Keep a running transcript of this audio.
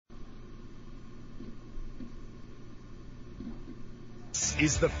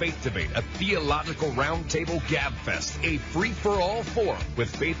is The Faith Debate, a theological roundtable gabfest, a free-for-all forum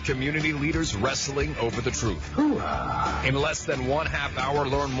with faith community leaders wrestling over the truth. In less than 1/2 hour,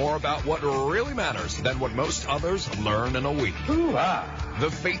 learn more about what really matters than what most others learn in a week.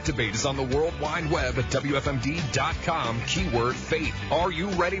 The Faith Debate is on the World Wide Web at WFMD.com, keyword faith. Are you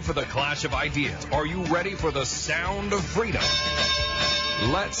ready for the clash of ideas? Are you ready for the sound of freedom?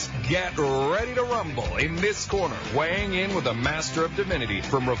 Let's get ready to rumble in this corner, weighing in with the Master of Divinity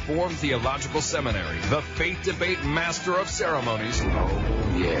from Reformed Theological Seminary, the Faith Debate Master of Ceremonies.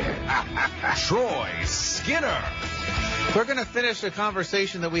 Oh, yeah. Troy Skinner. We're going to finish a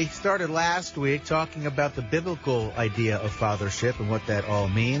conversation that we started last week talking about the biblical idea of fathership and what that all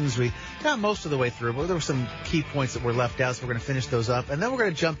means. We got most of the way through, but there were some key points that were left out, so we're going to finish those up. And then we're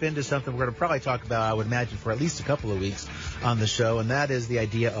going to jump into something we're going to probably talk about, I would imagine, for at least a couple of weeks on the show, and that is the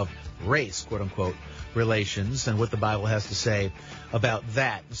idea of race, quote-unquote, relations and what the Bible has to say about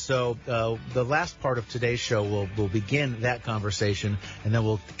that. So the last part of today's show will begin that conversation, and then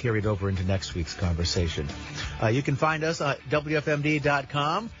we'll carry it over into next week's conversation. You can find us at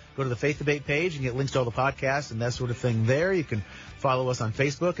WFMD.com. Go to the Faith Debate page and get links to all the podcasts and that sort of thing there. You can follow us on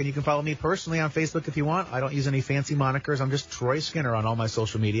Facebook, and you can follow me personally on Facebook if you want. I don't use any fancy monikers. I'm just Troy Skinner on all my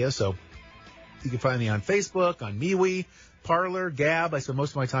social media, so you can find me on Facebook, on MeWe, Parler, Gab. I spend most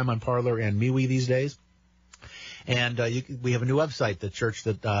of my time on Parler and MeWe these days. And we have a new website. The church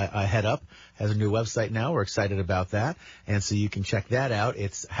that I head up has a new website now. We're excited about that. And so you can check that out.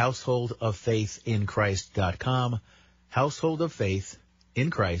 It's householdoffaithinchrist.com.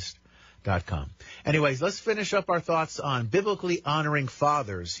 Householdoffaithinchrist.com. Anyways, let's finish up our thoughts on biblically honoring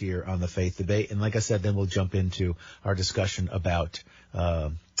fathers here on the Faith Debate. And like I said, then we'll jump into our discussion about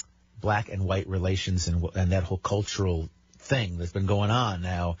black and white relations and that whole cultural thing that's been going on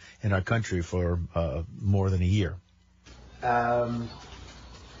now in our country for more than a year.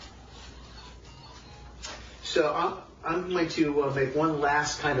 So I'm going to make one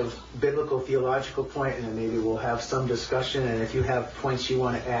last kind of biblical theological point, and then maybe we'll have some discussion. And if you have points you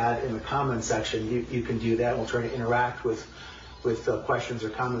want to add in the comment section, you can do that. We'll try to interact with questions or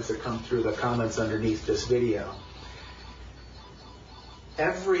comments that come through the comments underneath this video.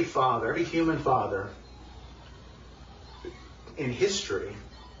 Every father, every human father in history,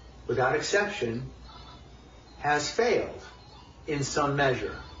 without exception, has failed in some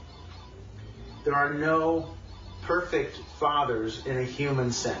measure. There are no perfect fathers in a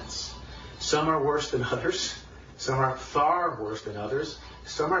human sense. Some are worse than others. Some are far worse than others.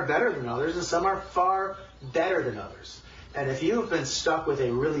 Some are better than others, and some are far better than others. And if you have been stuck with a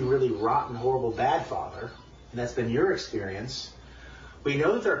really, really rotten, horrible, bad father, and that's been your experience, we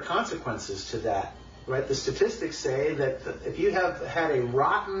know that there are consequences to that. Right? The statistics say that if you have had a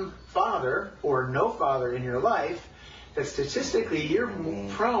rotten father or no father in your life, that statistically you're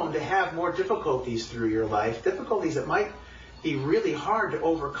prone to have more difficulties through your life, difficulties that might be really hard to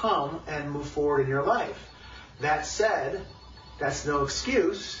overcome and move forward in your life. That said, that's no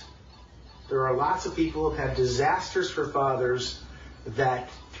excuse. There are lots of people who have had disasters for fathers that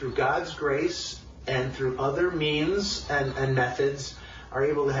through God's grace and through other means and methods are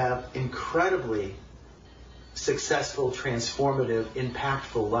able to have incredibly successful, transformative,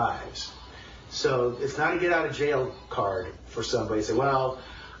 impactful lives. So it's not a get out of jail card for somebody to say, well,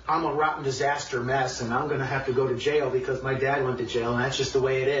 I'm a rotten disaster mess and I'm going to have to go to jail because my dad went to jail and that's just the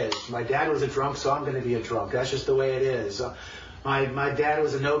way it is. My dad was a drunk, so I'm going to be a drunk. That's just the way it is. My dad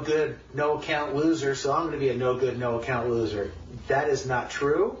was a no good, no account loser, so I'm going to be a no good, no account loser. That is not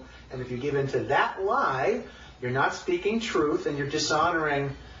true. And if you give into that lie, you're not speaking truth and you're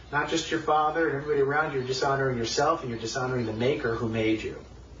dishonoring not just your father and everybody around you, you're dishonoring yourself and you're dishonoring the Maker who made you.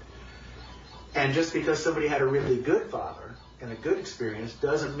 And just because somebody had a really good father and a good experience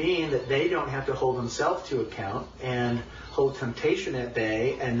doesn't mean that they don't have to hold themselves to account and hold temptation at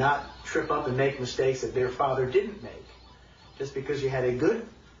bay and not trip up and make mistakes that their father didn't make. Just because you had a good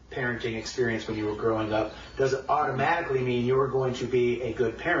parenting experience when you were growing up doesn't automatically mean you're going to be a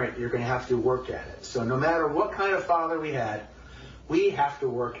good parent. You're going to have to work at it. So no matter what kind of father we had, we have to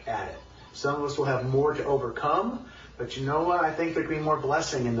work at it. Some of us will have more to overcome, but you know what? I think there can be more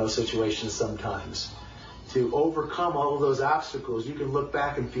blessing in those situations sometimes. To overcome all of those obstacles, you can look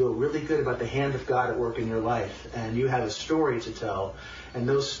back and feel really good about the hand of God at work in your life. And you have a story to tell. And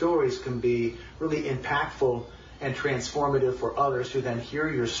those stories can be really impactful and transformative for others who then hear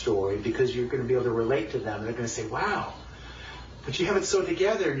your story because you're going to be able to relate to them. They're going to say, wow, but you have it so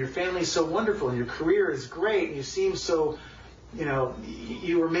together and your family is so wonderful and your career is great and you seem so...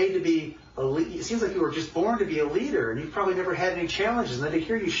 you were made to be it seems like you were just born to be a leader and you've probably never had any challenges. And then to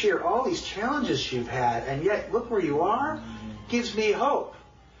hear you share all these challenges you've had, and yet look where you are, gives me hope.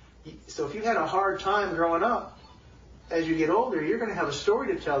 So if you had a hard time growing up, as you get older, you're going to have a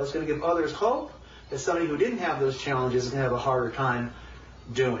story to tell that's going to give others hope that somebody who didn't have those challenges is going to have a harder time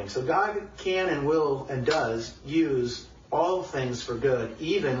doing. So God can and will and does use all things for good,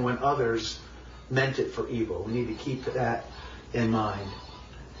 even when others meant it for evil. We need to keep that in mind.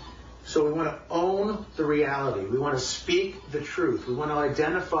 So we want to own the reality. We want to speak the truth. We want to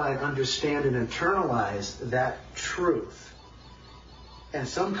identify and understand and internalize that truth. And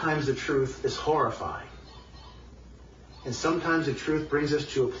sometimes the truth is horrifying. And sometimes the truth brings us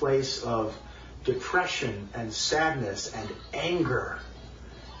to a place of depression and sadness and anger.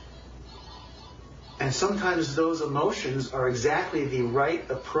 And sometimes those emotions are exactly the right,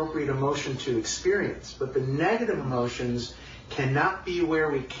 appropriate emotion to experience. But the negative emotions cannot be where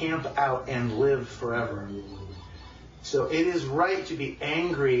we camp out and live forever. So it is right to be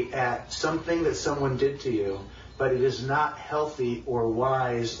angry at something that someone did to you, but it is not healthy or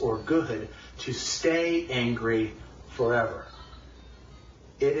wise or good to stay angry forever.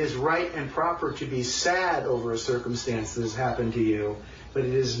 It is right and proper to be sad over a circumstance that has happened to you, but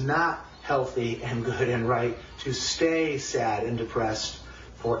it is not healthy and good and right to stay sad and depressed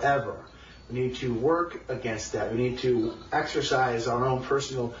forever. We need to work against that. We need to exercise our own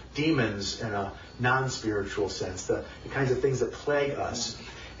personal demons in a non-spiritual sense, the kinds of things that plague us.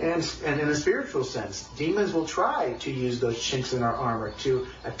 And in a spiritual sense, demons will try to use those chinks in our armor to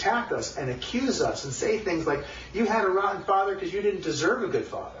attack us and accuse us and say things like, you had a rotten father because you didn't deserve a good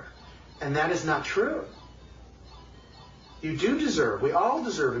father. And that is not true. You do deserve, we all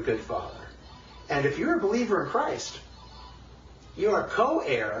deserve a good father. And if you're a believer in Christ, you are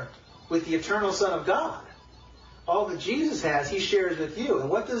co-heir with the eternal Son of God. All that Jesus has, he shares with you. And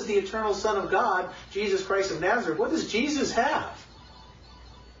what does the eternal Son of God, Jesus Christ of Nazareth, what does Jesus have?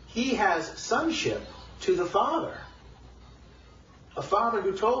 He has sonship to the Father. A Father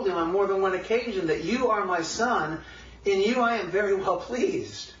who told him on more than one occasion that you are my Son, in you I am very well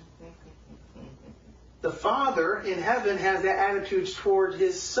pleased. The Father in heaven has that attitude toward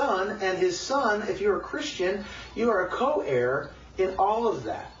his Son, and his Son, if you're a Christian, you are a co-heir in all of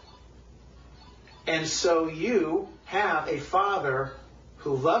that. And so you have a Father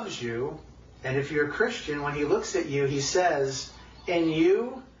who loves you, and if you're a Christian, when he looks at you, he says, in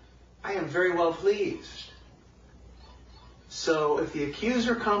you, I am very well pleased. So if the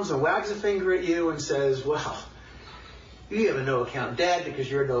accuser comes and wags a finger at you and says, well, you have a no-account dad because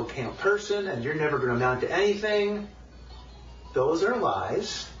you're a no-account person and you're never going to amount to anything, those are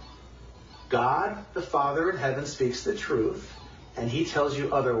lies. God, the Father in heaven, speaks the truth, and he tells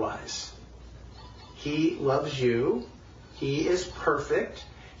you otherwise. He loves you. He is perfect.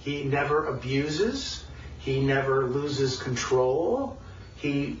 He never abuses. He never loses control.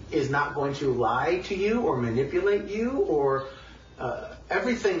 He is not going to lie to you or manipulate you, or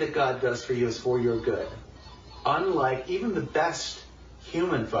everything that God does for you is for your good. Unlike even the best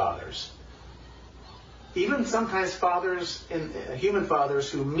human fathers. Even sometimes human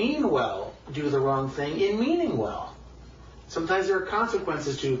fathers who mean well do the wrong thing in meaning well. Sometimes there are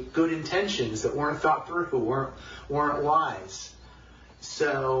consequences to good intentions that weren't thought through, weren't wise.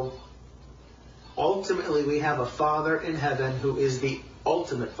 So ultimately we have a Father in heaven who is the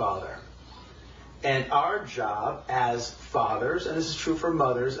ultimate Father. And our job as fathers, and this is true for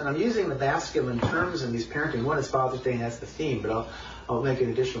mothers, and I'm using the masculine terms in these parenting. One is Father's Day, and that's the theme, but I'll make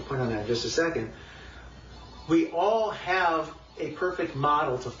an additional point on that in just a second. We all have a perfect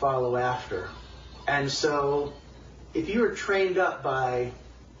model to follow after. And so if you are trained up by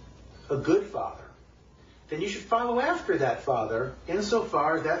a good father, then you should follow after that father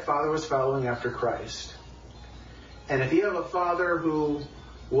insofar as that father was following after Christ. And if you have a father who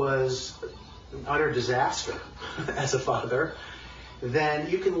was an utter disaster as a father, then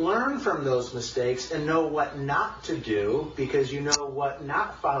you can learn from those mistakes and know what not to do, because you know what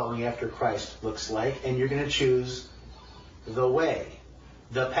not following after Christ looks like, and you're going to choose the way,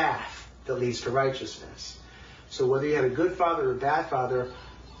 the path that leads to righteousness. So whether you had a good father or a bad father,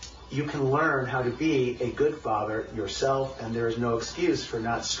 you can learn how to be a good father yourself, and there is no excuse for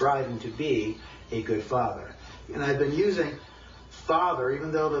not striving to be a good father. And I've been using father,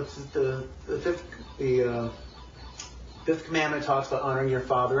 even though the fifth commandment talks about honoring your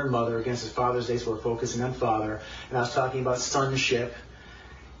father and mother. Against his Father's Day, so we're focusing on father. And I was talking about sonship.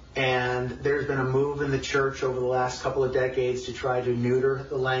 And there's been a move in the church over the last couple of decades to try to neuter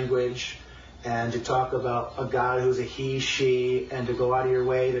the language and to talk about a God who's a he, she, and to go out of your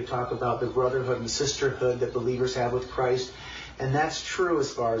way to talk about the brotherhood and sisterhood that believers have with Christ. And that's true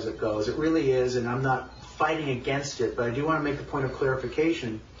as far as it goes. It really is, and I'm not fighting against it, but I do want to make the point of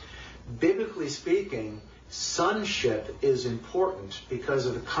clarification. Biblically speaking, sonship is important because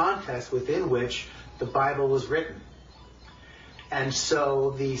of the context within which the Bible was written. And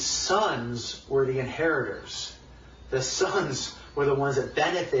so the sons were the inheritors. The sons were the ones that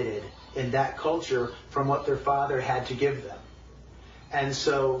benefited in that culture from what their father had to give them. And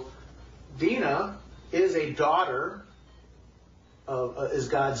so Dinah is a daughter, is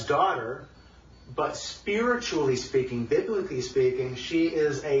God's daughter, but spiritually speaking, biblically speaking, she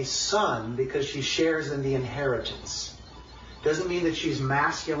is a son because she shares in the inheritance. Doesn't mean that she's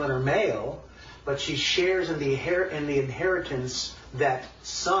masculine or male, but she shares in the inheritance that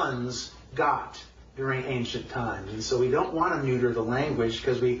sons got during ancient times. And so we don't want to neuter the language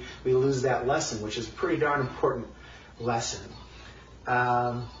because we lose that lesson, which is a pretty darn important lesson.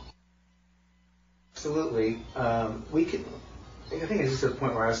 Absolutely. We can. I think it's just a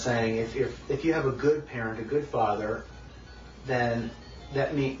point where I was saying, if you have a good parent, a good father, then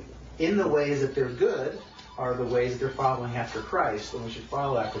that means in the ways that they're good are the ways that they're following after Christ, and we should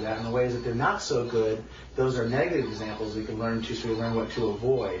follow after that. And the ways that they're not so good, those are negative examples we can learn to, so we learn what to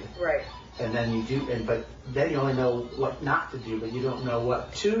avoid. Right. And then you do, but then you only know what not to do, but you don't know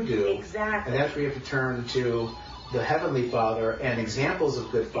what to do. Exactly. And that's where you have to turn to the Heavenly Father and examples of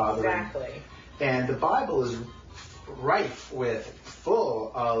good fathering. Exactly. And the Bible is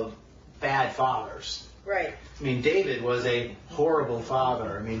full of bad fathers. Right. I mean, David was a horrible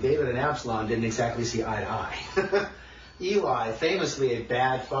father. I mean, David and Absalom didn't exactly see eye to eye. Eli, famously a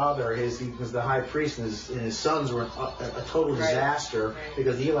bad father, he was the high priest, and his sons were a total disaster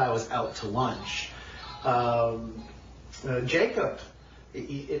because Eli was out to lunch. Jacob,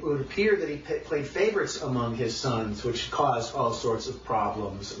 it would appear that he played favorites among his sons, which caused all sorts of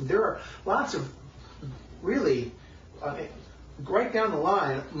problems. There are lots of really, right down the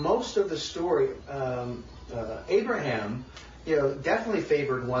line, most of the story, Abraham, definitely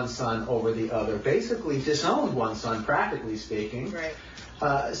favored one son over the other, basically disowned one son, practically speaking.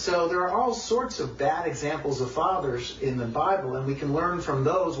 Right. So there are all sorts of bad examples of fathers in the Bible, and we can learn from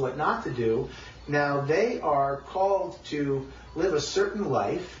those what not to do. Now, they are called to live a certain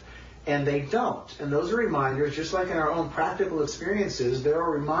life, and they don't. And those are reminders, just like in our own practical experiences, there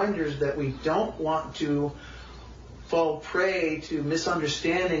are reminders that we don't want to fall prey to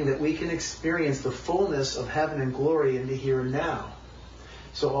misunderstanding that we can experience the fullness of heaven and glory in the here and now.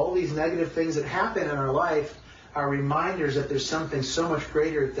 So all these negative things that happen in our life are reminders that there's something so much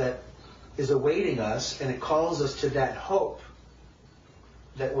greater that is awaiting us, and it calls us to that hope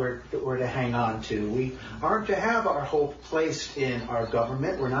that we're to hang on to. We aren't to have our hope placed in our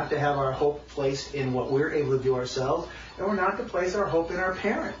government. We're not to have our hope placed in what we're able to do ourselves, and we're not to place our hope in our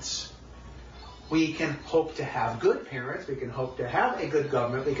parents. We can hope to have good parents. We can hope to have a good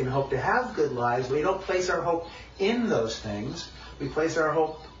government. We can hope to have good lives. We don't place our hope in those things. We place our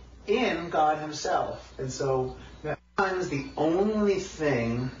hope in God Himself. And so, sometimes the only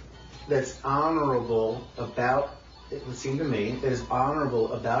thing that's honorable about, it would seem to me, that is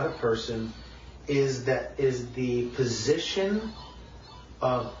honorable about a person is the position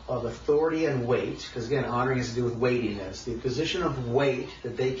of authority and weight. Because again, honoring has to do with weightiness. The position of weight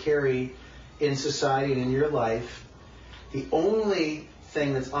that they carry in society and in your life, the only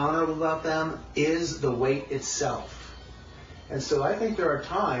thing that's honorable about them is the weight itself. And so I think there are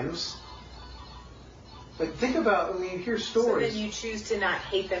times, like think about, you hear stories. So then you choose to not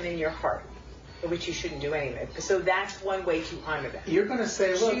hate them in your heart, which you shouldn't do anyway. So that's one way to honor them. You're going to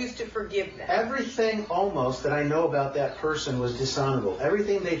say, look, choose to forgive them. Everything almost that I know about that person was dishonorable.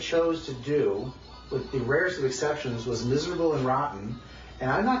 Everything they chose to do, with the rarest of exceptions, was miserable and rotten. And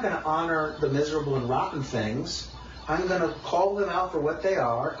I'm not going to honor the miserable and rotten things. I'm going to call them out for what they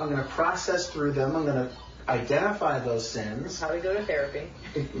are. I'm going to process through them. I'm going to identify those sins. Probably go to therapy.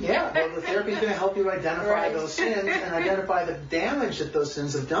 Yeah, well, the therapy is going to help you identify those sins and identify the damage that those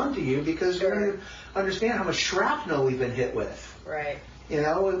sins have done to you, because you're going to understand how much shrapnel we've been hit with. Right.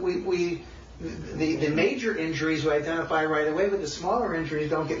 The major injuries we identify right away, but the smaller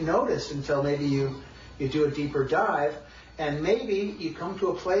injuries don't get noticed until maybe you do a deeper dive. And maybe you come to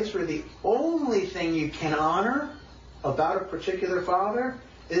a place where the only thing you can honor about a particular father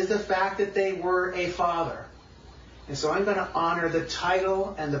is the fact that they were a father. And so I'm going to honor the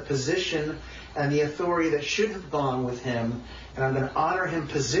title and the position and the authority that should have gone with him. And I'm going to honor him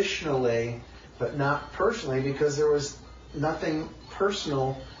positionally, but not personally, because there was nothing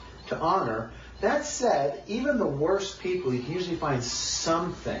personal to honor. That said, even the worst people, you can usually find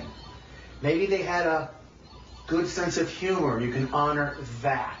something. Maybe they had a good sense of humor, you can honor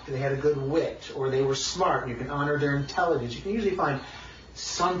that. They had a good wit, or they were smart, you can honor their intelligence. You can usually find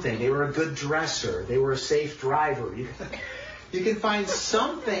something. They were a good dresser, they were a safe driver. You can find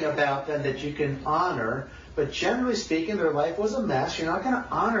something about them that you can honor, But generally speaking, their life was a mess. You're not going to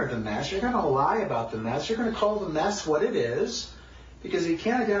honor the mess. You're going to lie about the mess. You're going to call the mess what it is. Because if you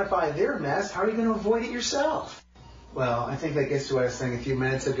can't identify their mess, how are you going to avoid it yourself? Well, I think that gets to what I was saying a few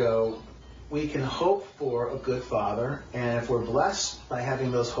minutes ago. We can hope for a good father, and if we're blessed by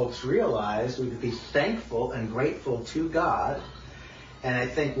having those hopes realized, we can be thankful and grateful to God. And I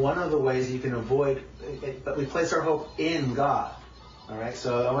think one of the ways you can avoid it, but we place our hope in God. All right,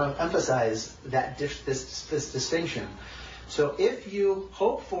 so I want to emphasize that this distinction. So if you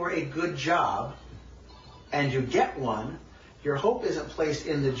hope for a good job and you get one, your hope isn't placed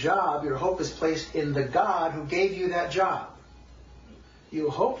in the job, your hope is placed in the God who gave you that job. You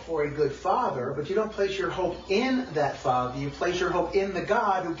hope for a good father, but you don't place your hope in that father. You place your hope in the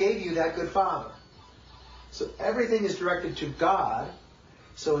God who gave you that good father. So everything is directed to God.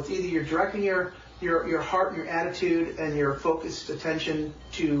 So it's either you're directing your heart and your attitude and your focused attention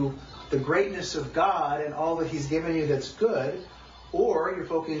to the greatness of God and all that He's given you that's good, or you're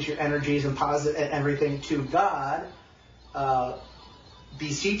focusing your energies and positive and everything to God,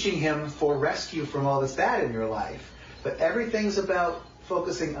 beseeching Him for rescue from all that's bad in your life. But everything's about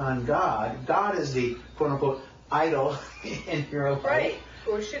focusing on God. God is the quote-unquote idol in your life. Right.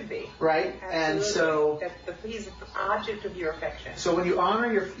 Or should be. Right. Absolutely. And so He's the object of your affection. So when you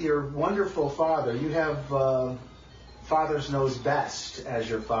honor your wonderful father, you have Fathers Knows Best as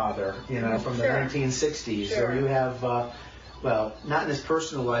your father, from the 1960s. Sure. Or you have, well, not in his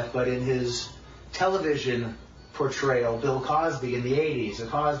personal life, but in his television portrayal, Bill Cosby in the 80s, The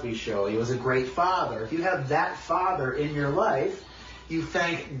Cosby Show. He was a great father. If you have that father in your life, you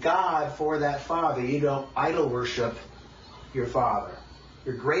thank God for that father. You don't idol worship your father.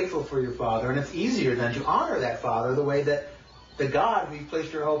 You're grateful for your father, and it's easier then to honor that father the way that the God who you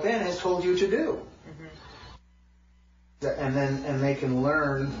placed your hope in has told you to do. Mm-hmm. And they can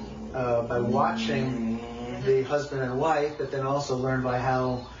learn by watching the husband and wife, but then also learn by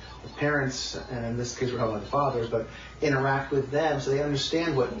how the parents, and in this case we're talking about the fathers, but interact with them so they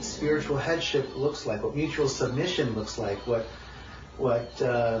understand what spiritual headship looks like, what mutual submission looks like, what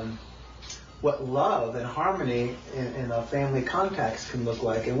love and harmony in a family context can look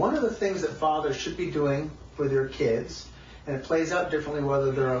like. And one of the things that fathers should be doing for their kids, and it plays out differently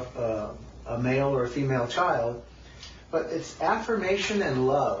whether they're a male or a female child, but it's affirmation and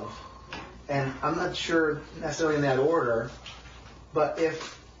love. And I'm not sure necessarily in that order, but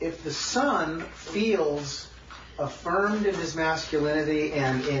if the son feels affirmed in his masculinity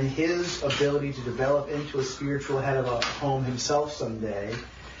and in his ability to develop into a spiritual head of a home himself someday,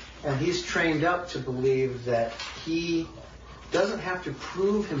 and he's trained up to believe that he doesn't have to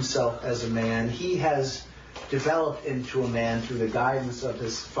prove himself as a man. He has developed into a man through the guidance of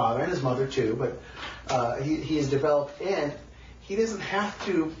his father and his mother too, but he has developed in. He doesn't have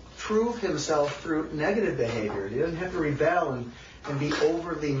to prove himself through negative behavior. He doesn't have to rebel and be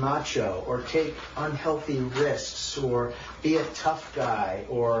overly macho or take unhealthy risks or be a tough guy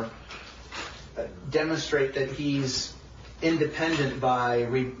or demonstrate that he's independent by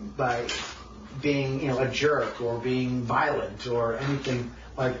being a jerk or being violent or anything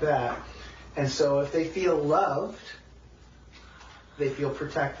like that. And so if they feel loved, they feel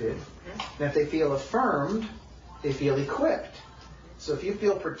protected. And if they feel affirmed, they feel equipped. So if you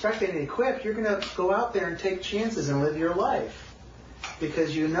feel protected and equipped, you're going to go out there and take chances and live your life.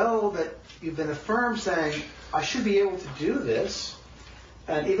 Because you know that you've been affirmed saying, I should be able to do this.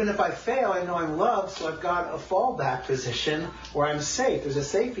 And even if I fail, I know I'm loved, so I've got a fallback position where I'm safe. There's a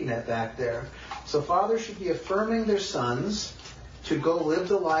safety net back there. So fathers should be affirming their sons to go live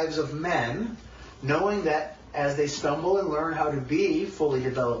the lives of men, knowing that as they stumble and learn how to be fully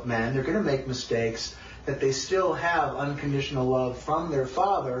developed men, they're going to make mistakes, that they still have unconditional love from their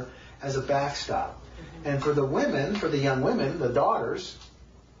father as a backstop. And for the women, for the young women, the daughters,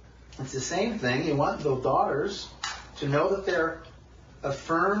 it's the same thing. You want the daughters to know that they're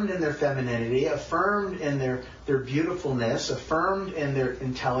affirmed in their femininity, affirmed in their beautifulness, affirmed in their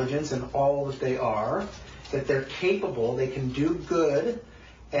intelligence and all that they are, that they're capable, they can do good,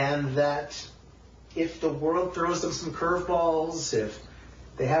 and that if the world throws them some curveballs, if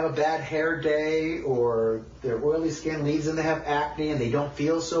they have a bad hair day or their oily skin leads them to have acne and they don't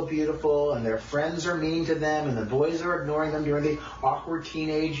feel so beautiful and their friends are mean to them and the boys are ignoring them during the awkward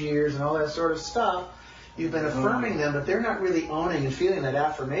teenage years and all that sort of stuff, you've been affirming them, but they're not really owning and feeling that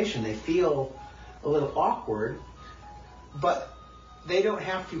affirmation. They feel a little awkward, but they don't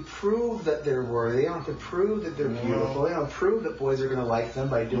have to prove that they're worthy. They don't have to prove that they're beautiful. They don't prove that boys are going to like them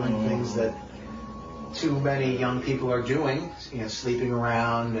by doing things that too many young people are doing, sleeping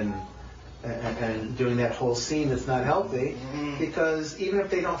around and and doing that whole scene that's not healthy, because even if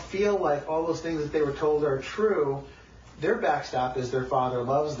they don't feel like all those things that they were told are true, their backstop is their father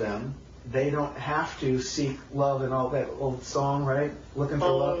loves them. They don't have to seek love in all that old song, right? Looking for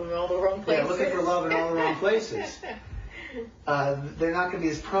love in all the wrong places. Yeah, looking for love in all the wrong places. They're not going to be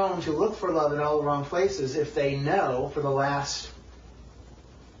as prone to look for love in all the wrong places if they know for the last,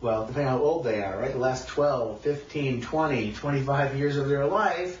 well, depending on how old they are, right? The last 12, 15, 20, 25 years of their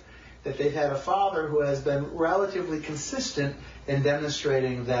life, that they've had a father who has been relatively consistent in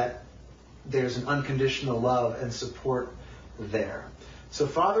demonstrating that there's an unconditional love and support there. So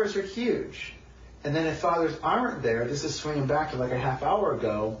fathers are huge. And then if fathers aren't there, this is swinging back to like a half hour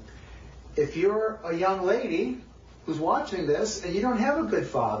ago, if you're a young lady who's watching this and you don't have a good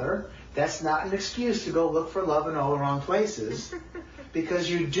father, that's not an excuse to go look for love in all the wrong places, because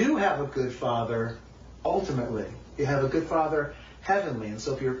you do have a good father ultimately. You have a good father heavenly. And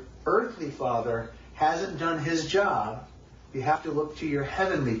so if your earthly father hasn't done his job, you have to look to your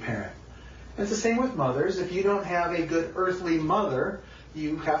heavenly parent. And it's the same with mothers. If you don't have a good earthly mother,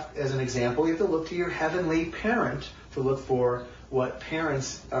 you have, as an example, you have to look to your heavenly parent to look for what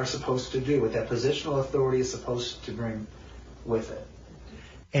parents are supposed to do, what that positional authority is supposed to bring with it.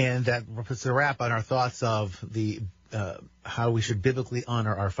 And that puts a wrap on our thoughts of the how we should biblically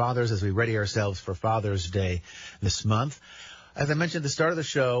honor our fathers as we ready ourselves for Father's Day this month. As I mentioned at the start of the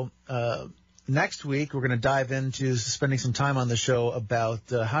show, next week we're going to dive into spending some time on the show about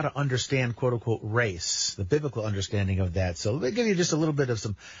how to understand, quote-unquote, race, the biblical understanding of that. So let me give you just a little bit of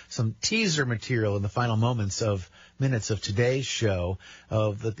some teaser material in the final minutes of today's show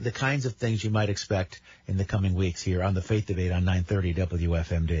of the kinds of things you might expect in the coming weeks here on the Faith Debate on 930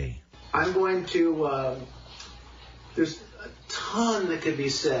 WFMD. I'm going to, there's a ton that could be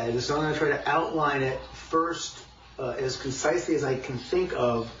said, so I'm going to try to outline it first as concisely as I can think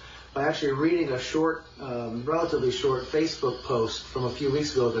of by actually reading a short, relatively short Facebook post from a few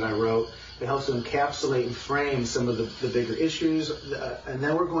weeks ago that I wrote. It helps to encapsulate and frame some of the bigger issues. And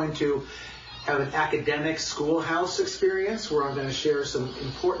then we're going to have an academic schoolhouse experience where I'm going to share some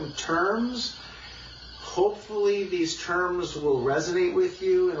important terms. Hopefully these terms will resonate with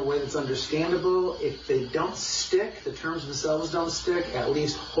you in a way that's understandable. If they don't stick, the terms themselves don't stick, at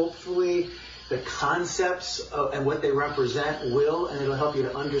least hopefully the concepts and what they represent will, and it'll help you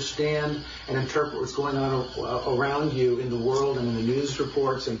to understand and interpret what's going on around you in the world and in the news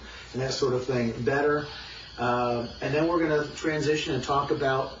reports and that sort of thing better. And then we're going to transition and talk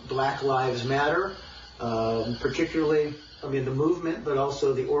about Black Lives Matter, particularly, the movement, but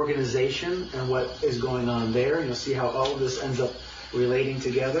also the organization and what is going on there. And you'll see how all of this ends up relating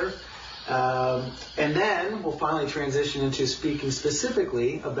together. And then we'll finally transition into speaking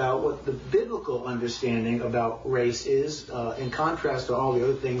specifically about what the biblical understanding about race is, in contrast to all the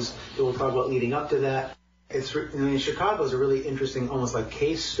other things that we'll talk about leading up to that. Chicago is a really interesting, almost like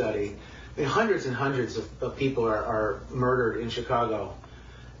case study. Hundreds and hundreds of people are murdered in Chicago,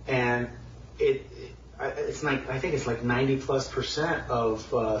 and it's like, I think it's like 90+%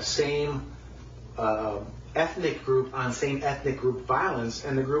 of same ethnic group on same ethnic group violence,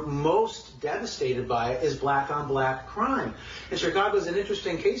 and the group most devastated by it is black-on-black crime. And Chicago is an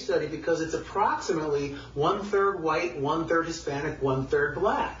interesting case study because it's approximately 1/3 white, 1/3 Hispanic, 1/3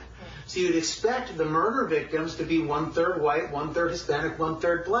 black. So you'd expect the murder victims to be 1/3 white, 1/3 Hispanic,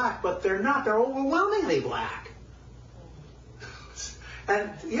 1/3 black, but they're not. They're overwhelmingly black. And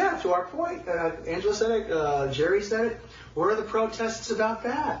yeah, to our point, Angela said it, Jerry said it. Where are the protests about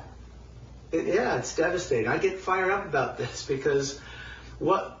that? It's devastating. I get fired up about this because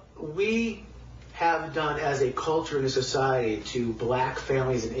what we have done as a culture in a society to black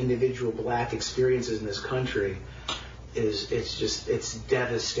families and individual black experiences in this country it's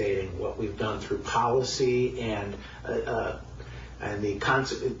devastating what we've done through policy and the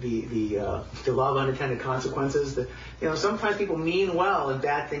law of unintended consequences. That, sometimes people mean well and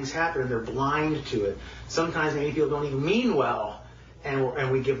bad things happen and they're blind to it. Sometimes many people don't even mean well.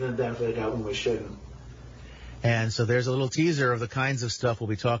 And we give them the benefit of the doubt when we shouldn't. And so there's a little teaser of the kinds of stuff we'll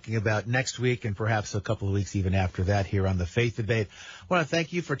be talking about next week and perhaps a couple of weeks even after that here on The Faith Debate. I want to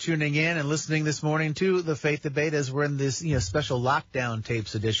thank you for tuning in and listening this morning to The Faith Debate as we're in this special lockdown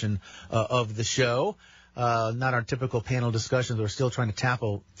tapes edition of the show. Not our typical panel discussions. We're still trying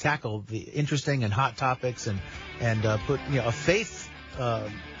to tackle the interesting and hot topics and put a faith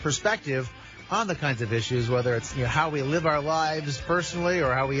perspective on the kinds of issues, whether it's how we live our lives personally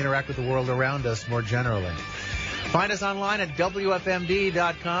or how we interact with the world around us more generally. Find us online at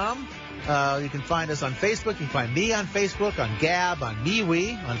WFMD.com. You can find us on Facebook. You can find me on Facebook, on Gab, on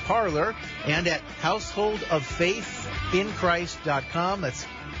MeWe, on Parler, and at householdoffaithinchrist.com. That's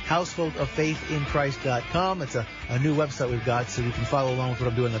householdoffaithinchrist.com. It's a new website we've got, so you can follow along with what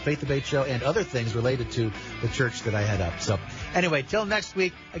I'm doing on the Faith Debate Show and other things related to the church that I head up. So anyway, till next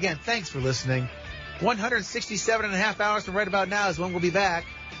week, again, thanks for listening. 167 and a half hours from right about now is when we'll be back.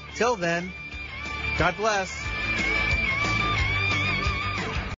 Till then, God bless.